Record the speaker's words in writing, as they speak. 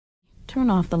Turn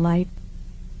off the light.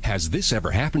 Has this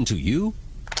ever happened to you?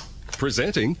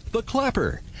 Presenting the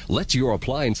Clapper. Let your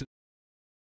appliance...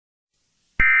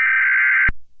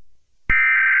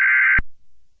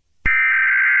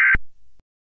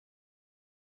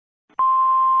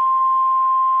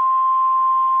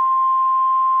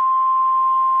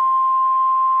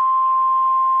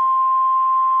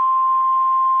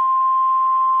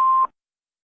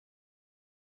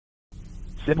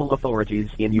 Civil authorities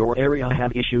in your area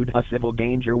have issued a civil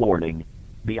danger warning.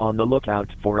 Be on the lookout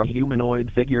for a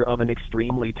humanoid figure of an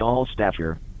extremely tall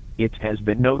stature. It has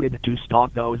been noted to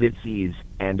stalk those it sees,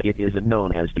 and it isn't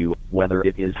known as to whether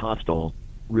it is hostile.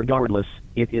 Regardless,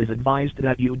 it is advised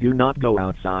that you do not go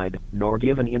outside, nor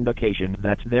give an indication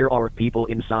that there are people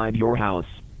inside your house.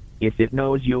 If it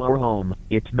knows you are home,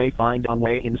 it may find a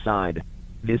way inside.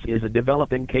 This is a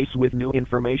developing case with new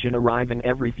information arriving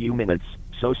every few minutes,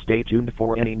 so stay tuned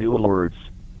for any new alerts.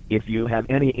 If you have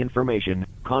any information,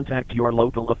 contact your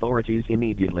local authorities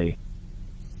immediately.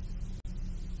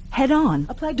 Head on.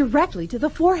 Apply directly to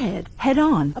the forehead. Head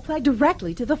on. Apply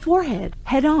directly to the forehead.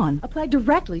 Head on. Apply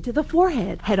directly to the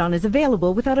forehead. Head on is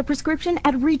available without a prescription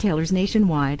at retailers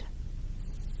nationwide.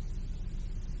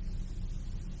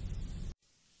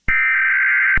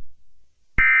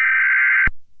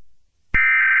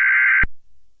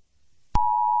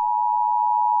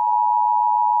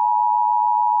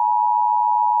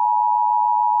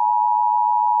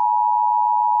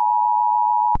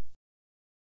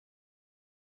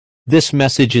 This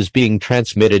message is being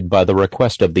transmitted by the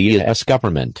request of the EAS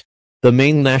government. The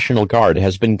Maine National Guard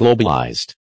has been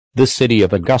globalized. The city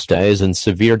of Augusta is in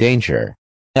severe danger.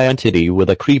 An entity with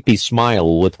a creepy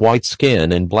smile with white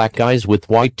skin and black eyes with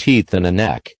white teeth and a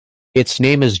neck. Its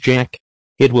name is Jack.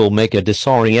 It will make a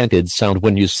disoriented sound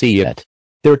when you see it.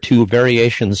 There are two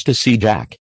variations to see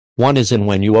Jack. One is in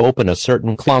when you open a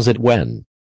certain closet when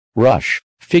rush,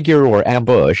 figure or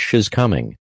ambush is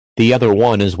coming. The other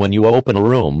one is when you open a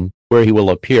room, where he will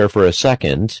appear for a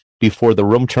second. Before the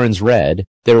room turns red,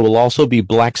 there will also be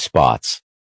black spots.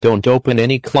 Don't open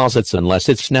any closets unless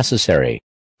it's necessary.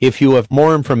 If you have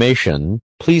more information,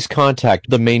 please contact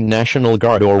the Maine National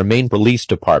Guard or Maine Police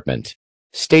Department.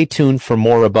 Stay tuned for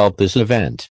more about this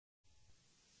event.